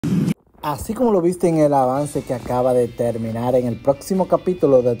Así como lo viste en el avance que acaba de terminar, en el próximo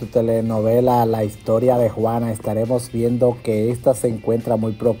capítulo de tu telenovela La historia de Juana estaremos viendo que esta se encuentra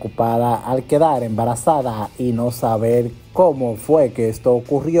muy preocupada al quedar embarazada y no saber cómo fue que esto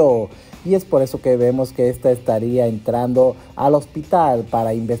ocurrió. Y es por eso que vemos que esta estaría entrando al hospital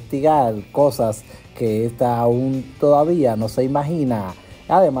para investigar cosas que esta aún todavía no se imagina.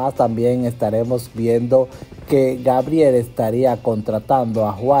 Además, también estaremos viendo que Gabriel estaría contratando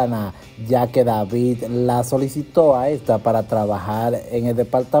a Juana, ya que David la solicitó a esta para trabajar en el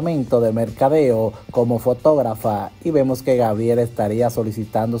departamento de mercadeo como fotógrafa, y vemos que Gabriel estaría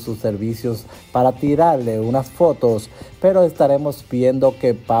solicitando sus servicios para tirarle unas fotos, pero estaremos viendo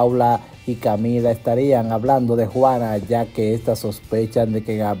que Paula y Camila estarían hablando de Juana, ya que estas sospechan de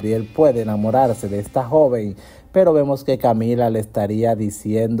que Gabriel puede enamorarse de esta joven, pero vemos que Camila le estaría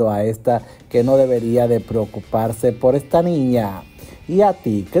diciendo a esta que no debería de preocuparse por esta niña. ¿Y a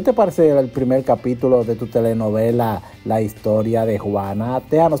ti? ¿Qué te parece el primer capítulo de tu telenovela La historia de Juana?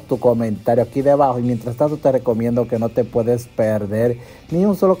 Déjanos tu comentario aquí debajo y mientras tanto te recomiendo que no te puedes perder ni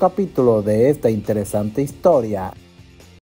un solo capítulo de esta interesante historia.